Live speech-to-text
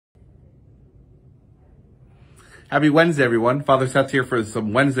Happy Wednesday, everyone. Father Seth here for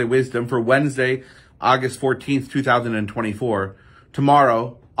some Wednesday wisdom for Wednesday, August 14th, 2024.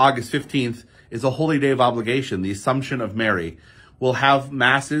 Tomorrow, August 15th, is a holy day of obligation, the Assumption of Mary. We'll have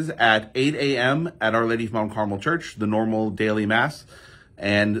masses at 8 a.m. at Our Lady of Mount Carmel Church, the normal daily mass.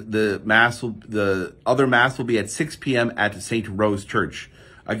 And the other mass will be at 6 p.m. at St. Rose Church.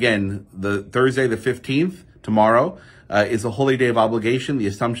 Again, the Thursday, the 15th, tomorrow, is a holy day of obligation, the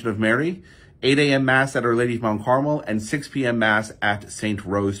Assumption of Mary. 8 a.m. Mass at Our Lady of Mount Carmel, and 6 p.m. Mass at St.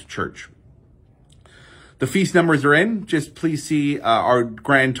 Rose Church. The feast numbers are in. Just please see our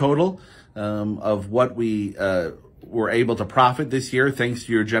grand total of what we were able to profit this year, thanks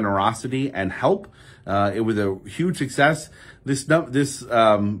to your generosity and help. It was a huge success. This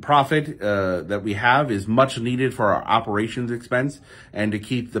profit that we have is much needed for our operations expense and to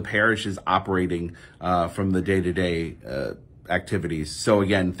keep the parishes operating from the day-to-day activities. So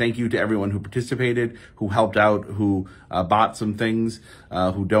again, thank you to everyone who participated, who helped out, who bought some things,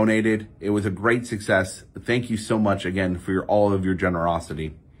 who donated. It was a great success. Thank you so much again for all of your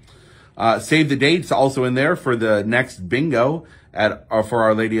generosity. Save the dates also in there for the next bingo for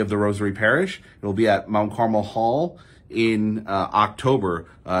Our Lady of the Rosary Parish. It'll be at Mount Carmel Hall in October.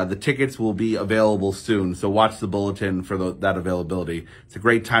 The tickets will be available soon, so watch the bulletin for that availability. It's a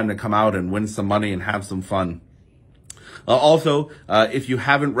great time to come out and win some money and have some fun. Also, if you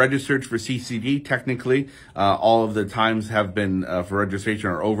haven't registered for CCD, technically, all of the times have been for registration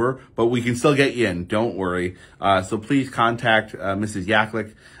are over, but we can still get you in. Don't worry. So please contact Mrs.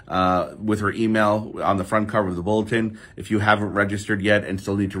 Yaklik with her email on the front cover of the bulletin if you haven't registered yet and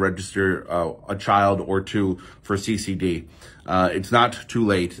still need to register a child or two for CCD. It's not too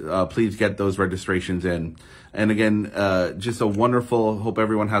late. Please get those registrations in. And again, just hope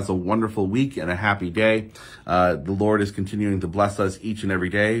everyone has a wonderful week and a happy day. The Lord is continuing to bless us each and every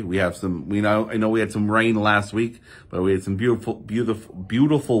day. I know we had some rain last week, but we had some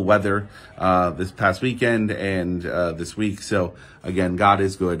beautiful weather, this past weekend and, this week. So again, God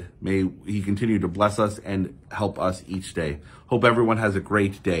is good. May He continue to bless us and help us each day. Hope everyone has a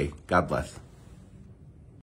great day. God bless.